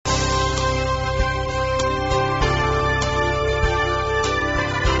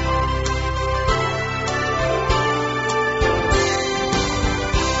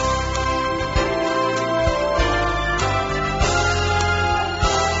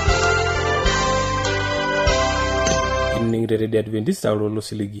Red Adventist Aulolo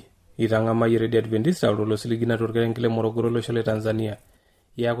Siligi itangama Red Adventist Aulolo Siligi na torkerenkile Morogoro loshole Tanzania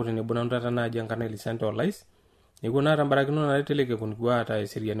yaku tenebona ntata naji Ankana Elisante Olais nikuna tambarakino na teleke kunikuwa ata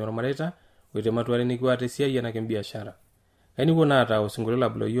esiriani ormareta wetematware nikiwa ata esiai yana biashara yani kuna ata osingolo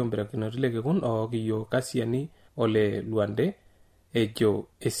bulo yombera kino teleke kun okiyo kasiani ole luande ejo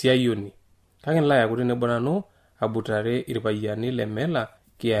esiai yoni kangen la yaku tenebona no abutare irpayiani lemela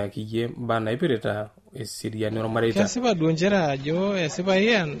kia kiye bana ipireta esiriani ormareta kasiba duonjera jo esiba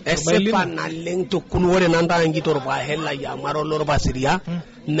yan esiba na leng to kun wore nanda ngi torba hella ya maro lorba siria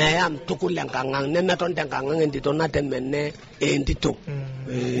mayam to kulengangang ne meton tengangang ndito na temenne endito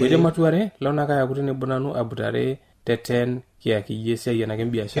wede matuare launa kaya kutene bonanu abutare teten kia kiye sia yana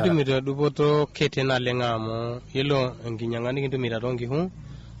biashara kitu mito dupoto ketena lengamo yelo nginyangani kitu miratongi hu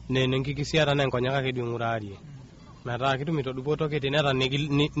ne ngikisiara na nkonyaka kidungurari mara kitu mito dupoto ketena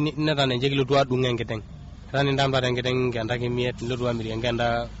neta nenjekilo tu adunga ngiteng rani ndamba ngiteng ngenda kimiet ndo amiri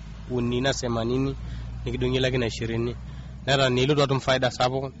ngenda unina 80 nikidungila kina 20 neta nilo tu faida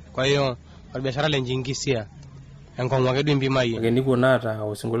sapo kwa hiyo biashara lenjingisia enkongwa kedu mbimai ngeni kunata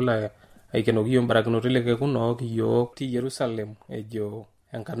osingola aikenokiyo mbarakino teleke kuno kiyo ti Jerusalem ejo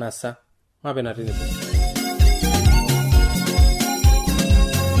enkanasa mapena tene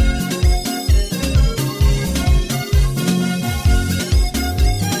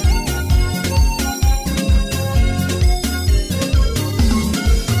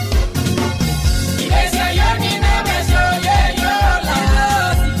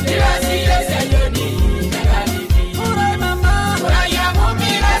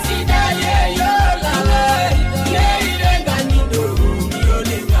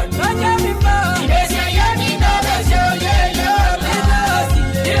Yes,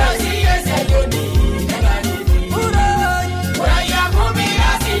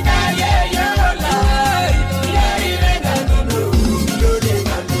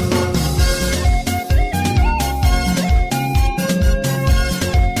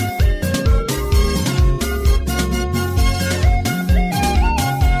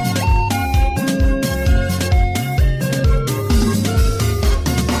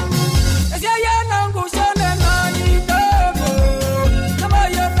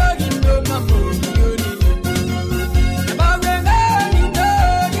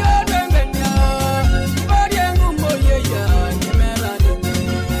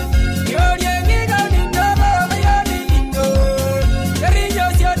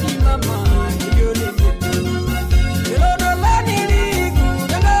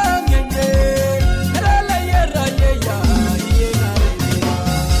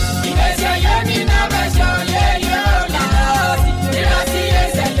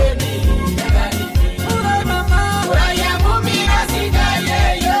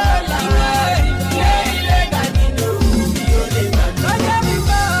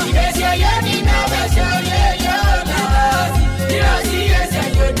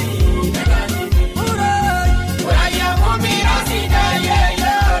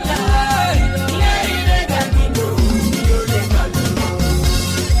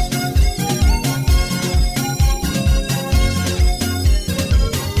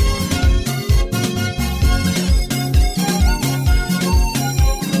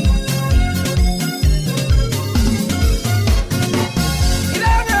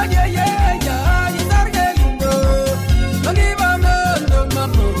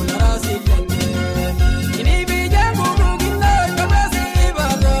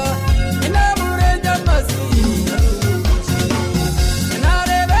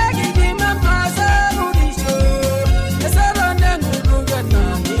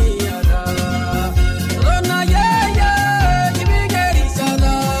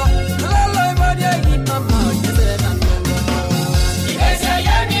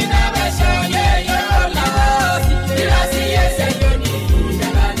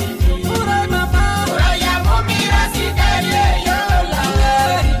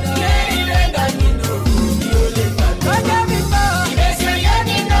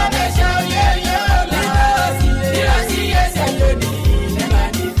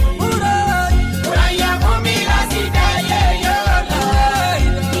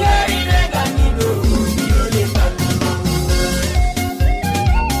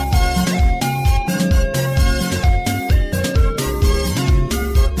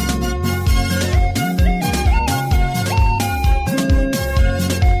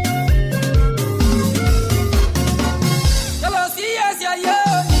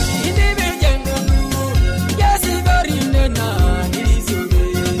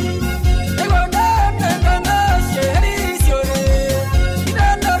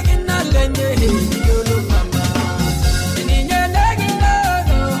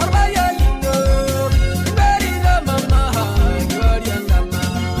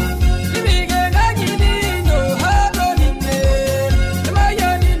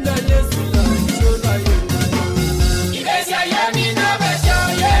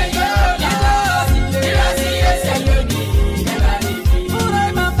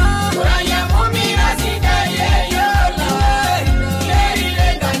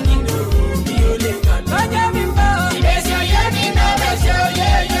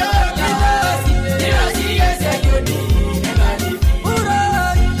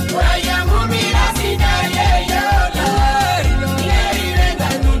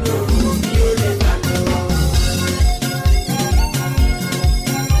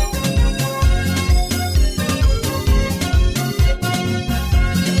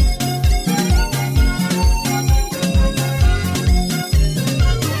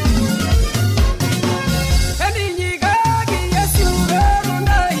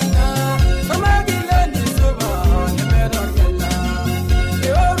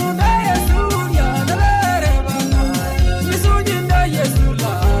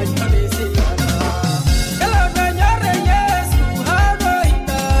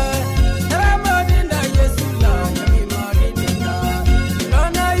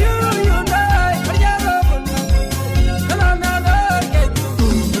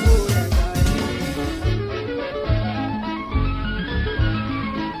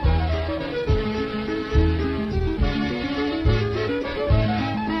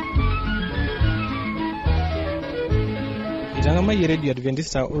 ai Radio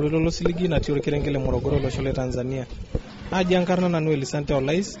Adventista ololo siligi natii orkerenke le Morogoro olosho le Tanzania. Aji enkarna nanu Elisante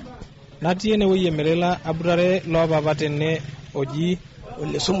Olais natii enewueji emerela aburare loopapa tene oji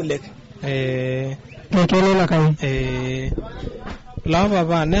Ole Sumulek. Kekelela kai.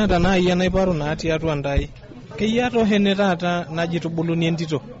 Loopapa neeta nai enaiparu natii atua ntai. Keyia tohene taata naji tubuluni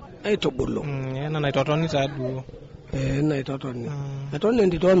entito. Aitubulu. Ena naitotoni taaduo. Naitotoni. Etoni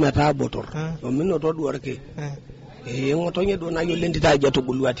entito metaa botor. Ominoto duarke. Ngotonye do na yole entito aja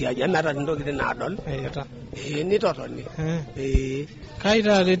tubulu ati aja meeta ntokitin naadol. Eta. Nitotoni. Kai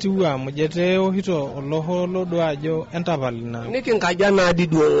taata etiu amu jete ohito oloho lodo ajo entapal na. Nikinkaja naadi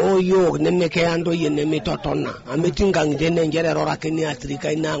duo oyo nemekeya ntoyie nemitotona. Ametingang'ite nenjere rorake ni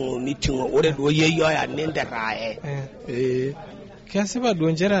atrika inang'o miting'o ore duo yeyo ya nenderae. Kesipa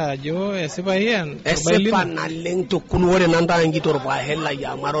duo njere ajo esipa yen. Esipa naleng tukul ore nandangi torpahe la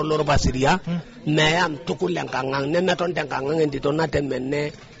ya maro lor basiria meyam tukul enkang'ang nemeton tenkang'ang entito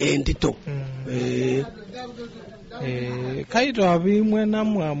natemene entito. Kai topi mwena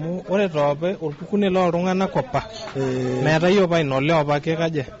mwamu ore tope orpukune loltung'anak opa meeta iyo pa inole opa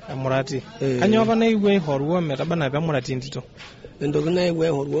kekaje emurati kanyo apa naiwe horuo metaba na pemurati entito entoki naiwe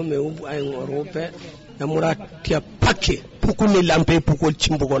horuo meupu aing'oru pe emurati apake pukune lampe pukul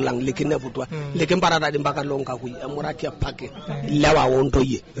chimbuko lang likine putwa likimparata mpaka lonkakui emurati apake lewa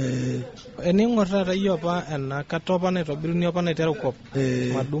ontoyie ening'or taata iyo apa ena katopa naitobiruni apa naiteru kop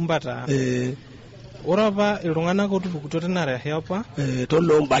madumbata ore apa iltung'anak otupukutuo tinarehe apa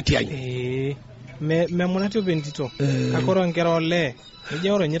tolombatiai memurati apa entito kake ore nkera olee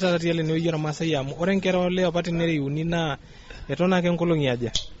nijia ore nye taata tiale enewueji ormaasai amu ore nkera olee apa tenereuni naa eton ake nkolong'i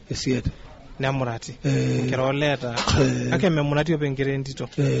aja esiet nemurati nkera olee taa kake memurati apa nkera entito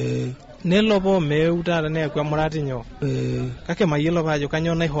nelo po meu taata neeku emurati nyoo kake mayiolo pa ajo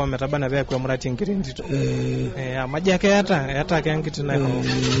kanyo naihoo metaba na peeku emurati nkera entito amaji ake eeta ake enkiti naihoo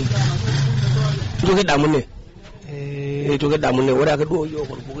Itoke damune. Itoke damune ore ake duo yo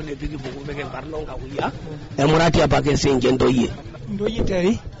korpukune piki buku peke parlo ngakuya. Emurati apake senje ndoye. Ndoye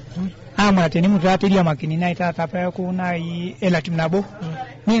teri. Amurati ni mutapiri ya makini na itata pa kuna elatim nabo.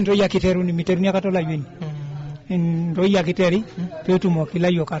 Ni ndoye akiteru ni miteru ni akatola yweni. Ndoye akiteri petumo kila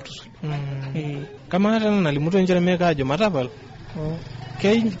yo katusu. Kama hata nalimuto njere meka ajo matapal.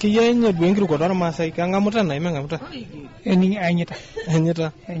 Kiyenye duengiru kwa dora masai kangamuta na imengamuta. Eni anyita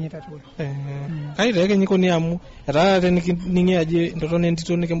tu. Kai reke nyiko ni amu era ningi aje ndotone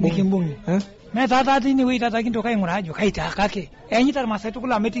entito nikimbungi. Me tata tini wi tata kinto kai ngurajo kai ta kake. Anyita masai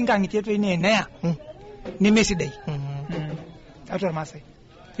tukula metinga ngiteto ine nea. Ni mesidai. Ator masai.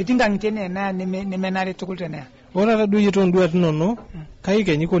 Itinga ngitene na ni menare tukulte nea. Ora ta duye ton duat nono. Kai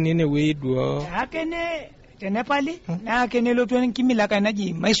ke nyiko ni ne wi duo. Akene tenepali na kenelo tuen kimila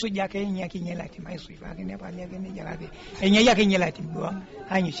kanaji maisu jake nya kinyelati maisu ifake nepali yake njalake enya yake nyelati bwa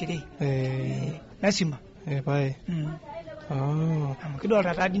hanyu shiri nasima pai kido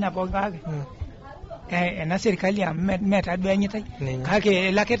tata dina pokake na serikali ya meta dwa nyitai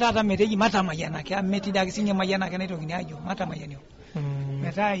kake lake tata meteji mata mayana ke ameti dake sinye mayana ke naito kinyajo mata mayani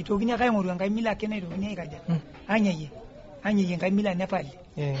meta itokinya kai nguru ngai mila ke naito kinyai kaja anyaye ngai mila nepali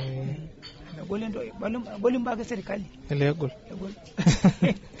Golem ba serikali. Elegol.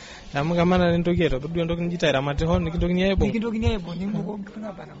 Namu kama na ndoki eto kudu ndoki njitaira mate hon nikindoki nyebo. Nikindoki nyebo ningo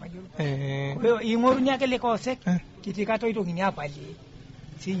kuna bana majoro. Kwa ingoru nyake le kosek kitika to itoki nyapali.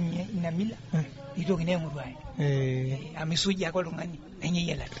 Sinye inamila. Itoki nyenguru ai. Amisuji akolo ngani enye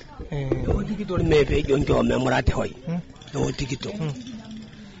yela. Odikito mepe jonjo memurate hoy. Odikito.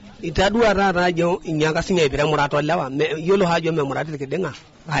 Itadua rara jo inyanga sinye ibira murato lewa yolo hajo memurate kedenga.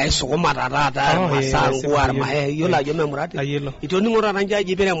 Ae sokoma tata masangu arma yolo hajo memurate. Itoni ngora ranja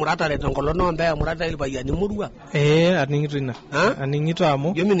jibere murata re tongolo no mbe murata ilbaya ni murua. Aningito ina. Aningito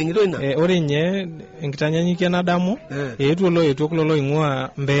amu. Yomi ningito ina. Ore nye enkitanyanyiki na damu etulo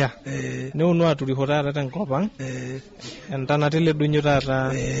ingua Mbeya. Ne unu aturi hotara tenkopang. Entana tele dunyo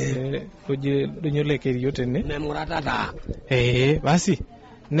tata dunyo le kerio tene. Memurata ta. Basi.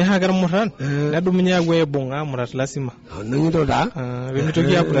 Nehagar muran nadumunya gwe bonga murat lasima ningito da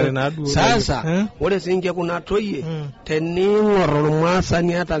bemitoki akutare na adu sasa ore sinje kuna toye teni ngororo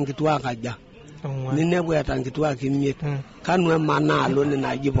masani atangitwa kaja nine bwe atangitwa kimyet kanwe manalo ni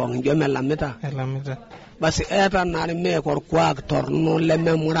najibong njo melamita basi eta nari me kor kwak torno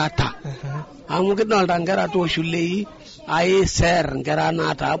leme murata amu kidol tangera to shulei ai ser ngera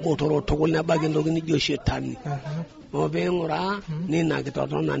na ta botoro tokul ne bagindo ni jo shetani Obengura nina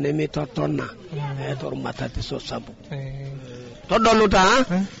kitotona nemitotona tor matati so sabu todoluta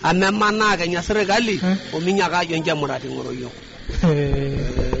amemana kenya serikali ominya ka jonja murati ngoro yo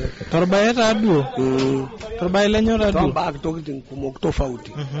torbaeta adu torbai lenyo radio tomba tokitin kumok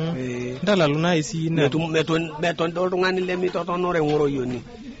tofauti ndala luna isi ina meton doltungani le mitotonore ngoro yoni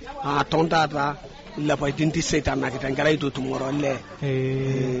tontata la paitinti setana kitangara itu tumoro le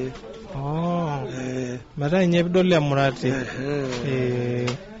mara nye dolle amurate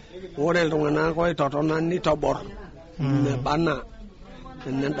ore ltungana ko totona ni tobor ne bana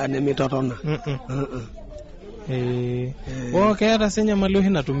nenda ne mitotona o kera senya maluhi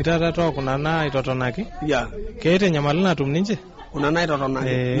na tumitata to kuna na itotonaki ya kete nyamal na tumninje kuna na itotonaki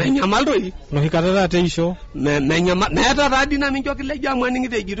me nyamal doi no hikatata teisho me nyamal meta radina minjoki le jamani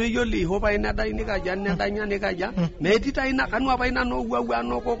ngite jito yoli hopa ina dai ni kaja ne danya ni kaja me tita ina kanwa pa ina no gwa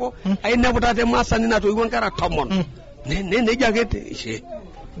no koko aina butate masani na to igon kara tomon ne jagete she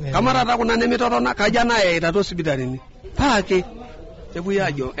kamara ta kuna ne mitotona kaja na ita to hospitalini pake tebu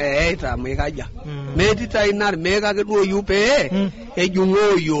yajo ita me kaja me tita ina me ka ke do yupe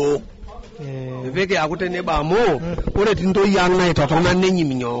jungoyo veke akutene bamo ore tindo yana itotona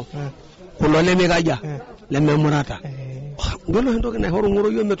nenyiminyo kulole me kaja le memorata ngolo ndo kana horo ngoro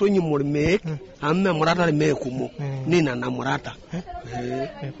yo meto nyimor me amme morata me kumo nina na morata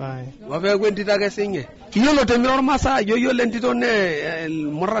wabe gwendita ke sinye yolo temiro masa yo lentito ne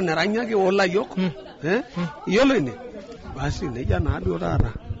morra ne ranya ke wala yok yolo ne basi ne jana ado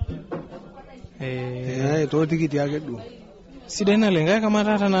rara to tikiti yake du sidena lenga kama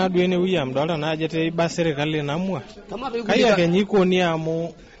tata na adwene William dolta na jete ba serikali namwa kaya kenyiko ni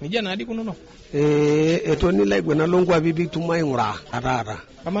amo nijana adi kunono etoni legwena longwa bibi tumai ngura atata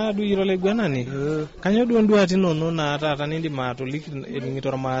kama adu yiro legwena ni kanyo dondu ati nono na atata nindi mato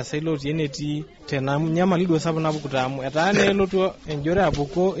likitora ma sailo tieneti tena nyama lido sabana bukutamu etane loto enjore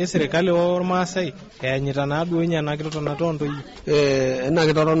apuko serikali or masai nyita na adu nya na kitoto na tondo yi na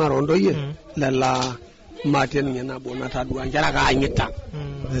kitoto na rondo yi lala matien nyana bona tadwa njara ka anyita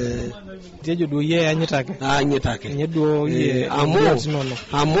jejo do ye anyitake nyedo ye amo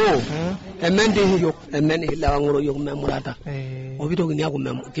emendi hiyo emeni hila ngoro yo memorata obito kini ako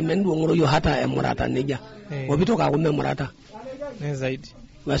kimendu ngoro yo hata emorata neja obito ka ko memorata ne zaidi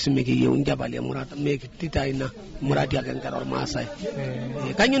basi meki ye unjabali emorata meki titaina murati ya ngaro masai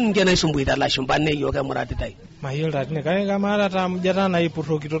kanyen ngena isumbuita la shumbane yo ka murati tai mayelra ne kai kamara tam jata na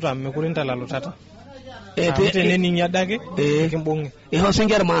ipurro kitoto amme kurinta la lotata tene ni nyadage kimbonge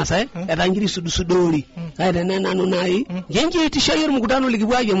hosinger masai etangiri sudori kai tene nanu nai jenje tishayir mukutano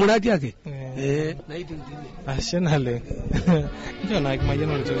likibwaje murati yake naiti ndini ashenale ndio na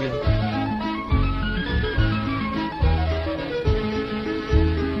kimajano litokea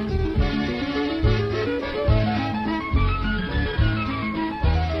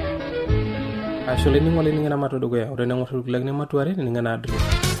ashole ningole ningana matodogo ya ore nangor kulagne matuare ningana adre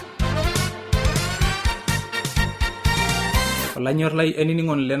Olanyor lai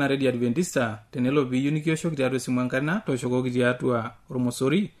eniningon lena Radio Adventista tenelo biyu nikioshoki tiatua simu enkana toshokoki tiatua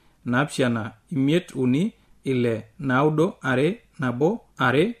ormosori naapishana imiet uni ile naudo are nabo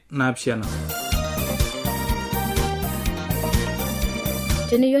are naapishana.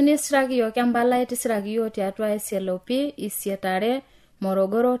 Teniyo nisiraki yo kembala itisiraki yo tiatua SLOP isietare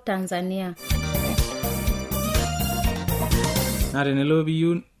Morogoro, Tanzania. Na tenelo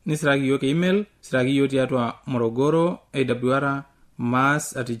biyu nisiraki yo ke email siraki yo tiatua Morogoro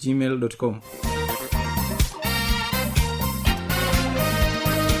awr@gmail.com.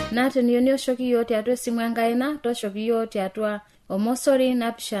 Na teniyo nioshoki yo tiatua simu enkaina toshoki yo tiatua omosori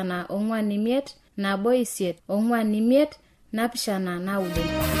napishana ong'wan imiet nabo isiet ong'wan imiet napishana naudo.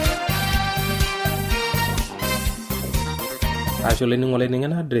 Ashole ningole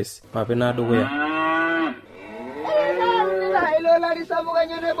ningana address mapena dogoya.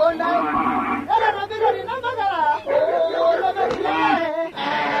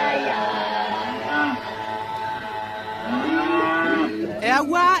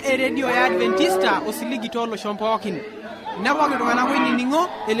 Ewa radio ya Adventista osiligi tolo shompookin. Napoki tungana ko niningo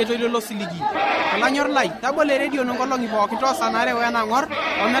eletoito lo siligi. Olanyor lai tabole radio nongolongi pookin to sanare wena ngor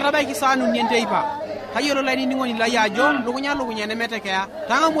ometabaiki sanu nienteipa. Kayolo lai niningo ni lai ajo lukunya nemetekea.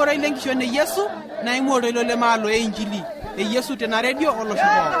 Tanga moro ile nkishone Yesu na ingoro ile le malo e injili. E Yesu tena radio olo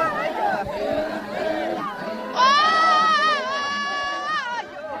shopo.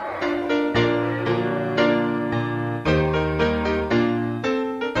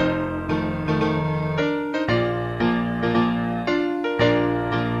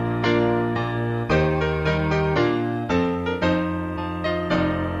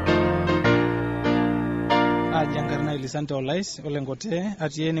 Sante olais olengote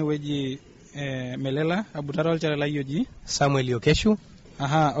atiene weji melela abutara olchara la yoji Samuel Okeshu.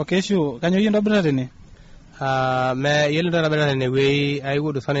 Aha, Okeshu kanyo yindo brate ne Me yelo dara brate ne we ai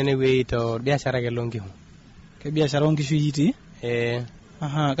wodo fane ne we to biashara ke longi hu Ke biashara onkishu yiti?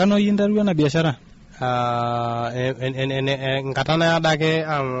 Aha, kano yindaru na biashara? Nkatana adake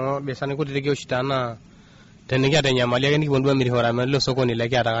biashara kutiki oshitana teniki atenya mali yake nikibondua miri hora melo sokoni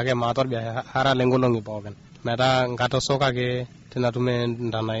leki atakake mator biashara lengolongi poken meta ngato soka ke tenatume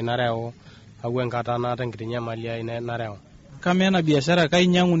ndana inareo awe nkatana tenkitinya mali ya inareo kama na biashara kai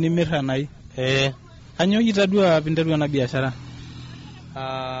nyangu ni mirha nai kanyo yitadua pindaru na biashara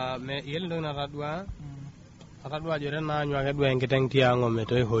me yelo ndo natadua jore na anywa ke dua enkiteng tiango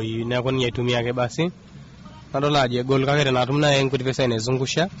meto hoi ne kon yetumia ke basi nadola je gol kakere natumna enkuti pesa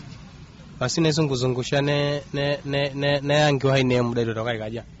inezungusha basi nezunguzungusha ne angiwa ine muda toka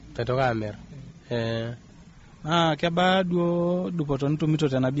ikaja toka amera kya bado dupoto ntumito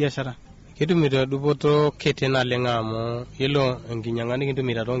tena biashara kitu mito dupoto ketena lengamo yelo nginyangani kitu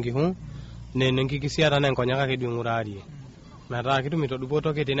mita tongi hu ne ngikisiara na nkonyaka kidungurari mata kitu mito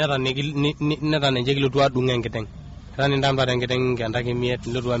dupoto ketena ta neta nenje kilutu adunga ngiteng rani ndamba ngiteng ngenda kimiet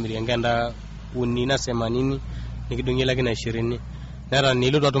ndotu amiri ngenda unina 80 nikidungila kina 20 nera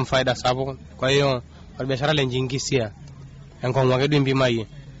nilu dotum faida sapo kwa hiyo biashara lenjingisia enkongwa ke dimbi mai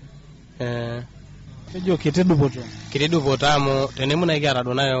kejo kite dupoto amo tenemu na igara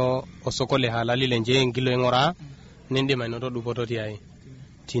donayo osokole halali lenje ngilo ngora nindi mainoto dupoto tiai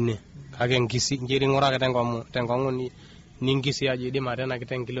tine kage ngisi njiri ngora tengongo ni ngisi aje di matena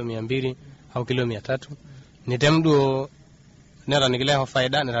kiten kilo 200 au kilo 300 nitemdu nera nikile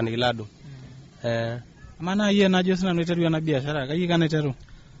faida nera nikiladu mana yeye najo sana niteru na biashara kai kana teru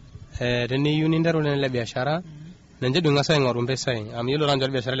teni yuni ndaro na biashara nanje dunga sai ngoru pesa am yelo ranjo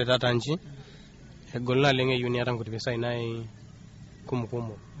biashara le tatanji golna lenge yuni atan kuti pesa nai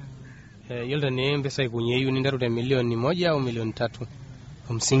kumkumo yelo ne pesa kunye yuni ndaro de milioni 1 au milioni 3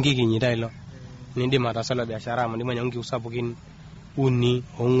 msingi kinyida ilo nindi matasala biashara am ndima nyangi usabukin uni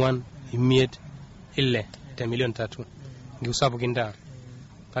ongwan imiet ille te milioni 3 ngiusabukin da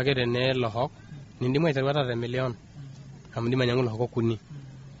pakete ne lohok nindimo itawata za milioni amdima nyangulo hako kuni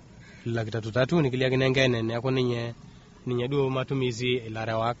laki 3 nikilia kinengene ne yako ninye duo matumizi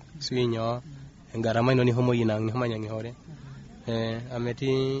ilarewak swinyo ngarama ino ni homo yina ni homa nyangi hore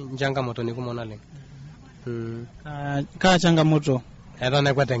ameti njanga moto ni kumona le ka changamoto era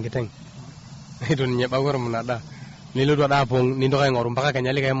na kwata ngiteng ito ninye bagoro munada nilodwa dapong nindoka ngoru mpaka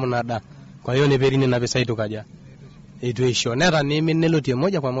kanyali kaya munada kwa hiyo neberini na pesa itu kaja itu isho nera ni minelotie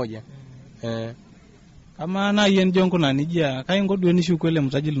moja kwa moja kama na yen jonko na nijia kai ngodwe ni shuku ele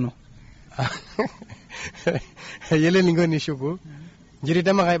mtajili no yele ningo ni shuku njiri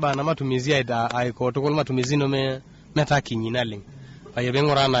tema kai bana matumizi ai ko to kol matumizi no meta kinyina ling ayo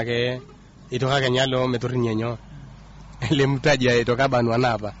bengora na ke ito ka nyalo meturi nyenyo ele mtaji ito ka banu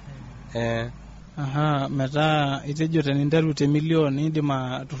anaba aha meta itejo tenindaru te milioni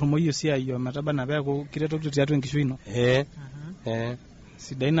ndima turumo hiyo si ayo meta bana bako kireto kitu yatu nkishwino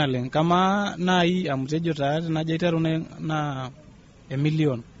sidaina len kama nai amutejo tayari najaitaro na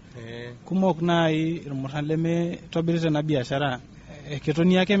milioni kumok nai mutaleme tobirite na biashara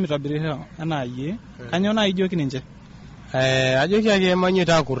ketoni yake mitobirite anaye kanyona ijo kininje ajo kyake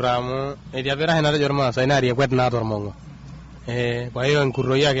manyita kuramo edia bera hena jorma sainari kwet na dormongo kwa hiyo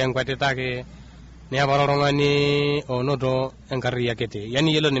nkurro yake nkwateta ke ni abarorongani onoto enkarri yake te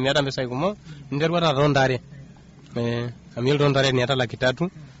yani yelo ni miata pesa ikumo nderwata rondare amil rondare ni ata laki 3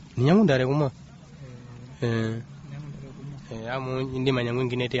 ni nyangu ndare kumo amu indi manyangu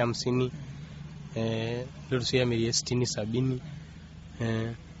ngine te 50 lurusi ya miri 60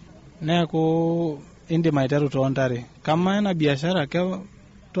 70 neko indi maitaru to ondare kama na biashara ke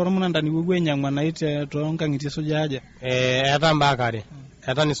tormuna ndani gugwe nyangwa na ite to ngangiti sojaja ata mbakare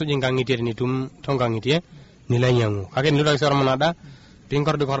ata ni soji ngangiti ni tum tongangitie ni la nyangu kake ni lura sora munada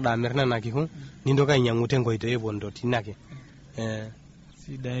pinkor de korda merna na kihu ni ndoka nyangu tengo ite ebondo tinake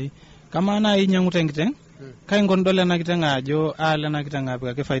sidai kama na nyangu tengite kai ngondole na kitanga ajo ala na kitanga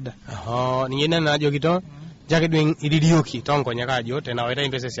apika ke faida ni yena na ajo kito jake dwen ididioki tongo nyaka ajo tena waita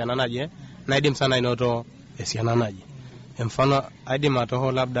impese siana naje na idim sana inoto siana naje mfano idim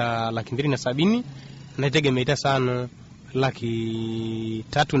atoho labda 270 na itegemeita sana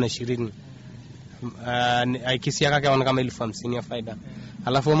 320 aikisia kake wana kama 1050 ya faida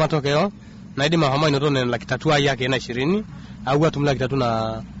alafu matokeo na idim homa inoto na 300 yake na 20 au watu 300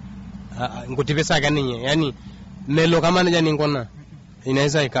 na nguti pesa gani yani melo kama nija ningona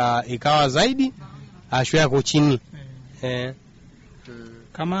inaweza ikawa zaidi ashwea kwa chini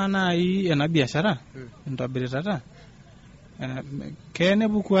kama na hii yana biashara ntabiri tata kene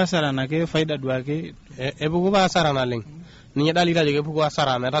buku asara na ke faida duake buku asara na leng ninya dalira je buku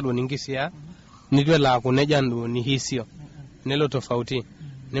asara na tado ningisia nidwe la kuneja ndo ni hisio nelo tofauti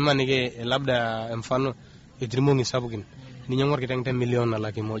nima nige labda mfano itrimongi sapukin ninye ngor kiteng 10 million na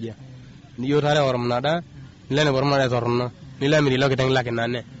laki moja niyo tare war mnada nilene war mnada torno nile mi lo kiteng laki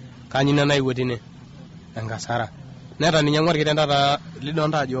 8 kanyina na iwotine engasara neta ninye ngor kiteng tata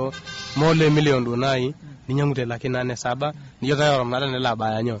lidonta jo mole million do nai ninye ngute laki 8 7 niyo tare war mnada nila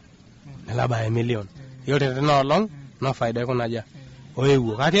baya nyo nila baya million yo tete no long no faida ko naja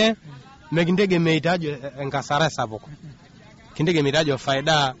oewu kake megindege meitajo engasara sapuk kindege meitajo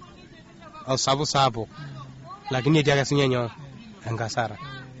faida au sabu lakini etiaka sinyenyo engasara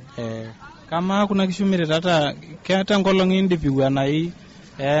kama kuna kishumire tata kiata ngolongi indipigwa nai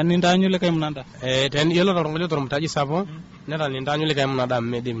nindanyule kai mnanda ten yelo rongojo torumtaji sapo neta nindanyule kai mnanda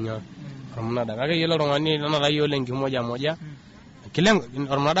medim nyo romnada kake yelo rongani nana rayo lengi moja kilengo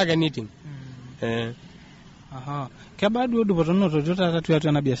romnada ke meeting aha kebadu dubotono to tata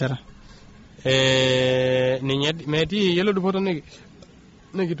tu na biashara ninye meti yelo dubotono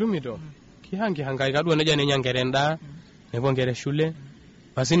ne kitumito hangai kadua neja nenyangerenda nebongere shule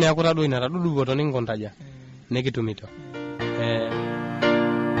basi ne akura do inara dudu boto ningontaja nekitumito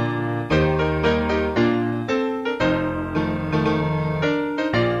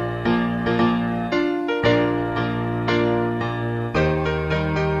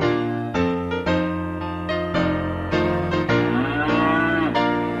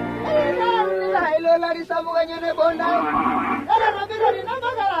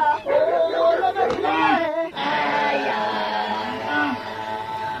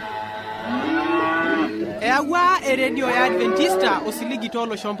Ewa eredio ya Adventista osiligi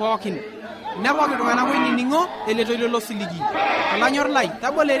tolo shompookin nepoki tung'anak oinining'o eletoilo losiligi olanyor lai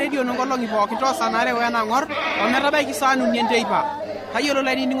tabole eredio nongolong'i pookin toosanare wenang'or ometabaiki saa 4 enteipa tayiolo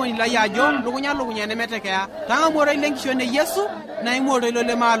lainining'oni lai ajo lukunya nemetekeya tang'amuoroi lenkishon e Yesu naing'uoroi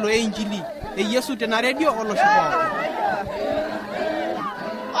lolemaalo e injili e Yesu tena redio olosho pookin.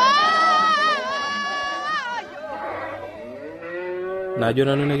 najo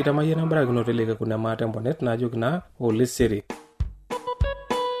nanu nekitamayiana mbarakinoto eleke kuna maatemponet najoki naa olesere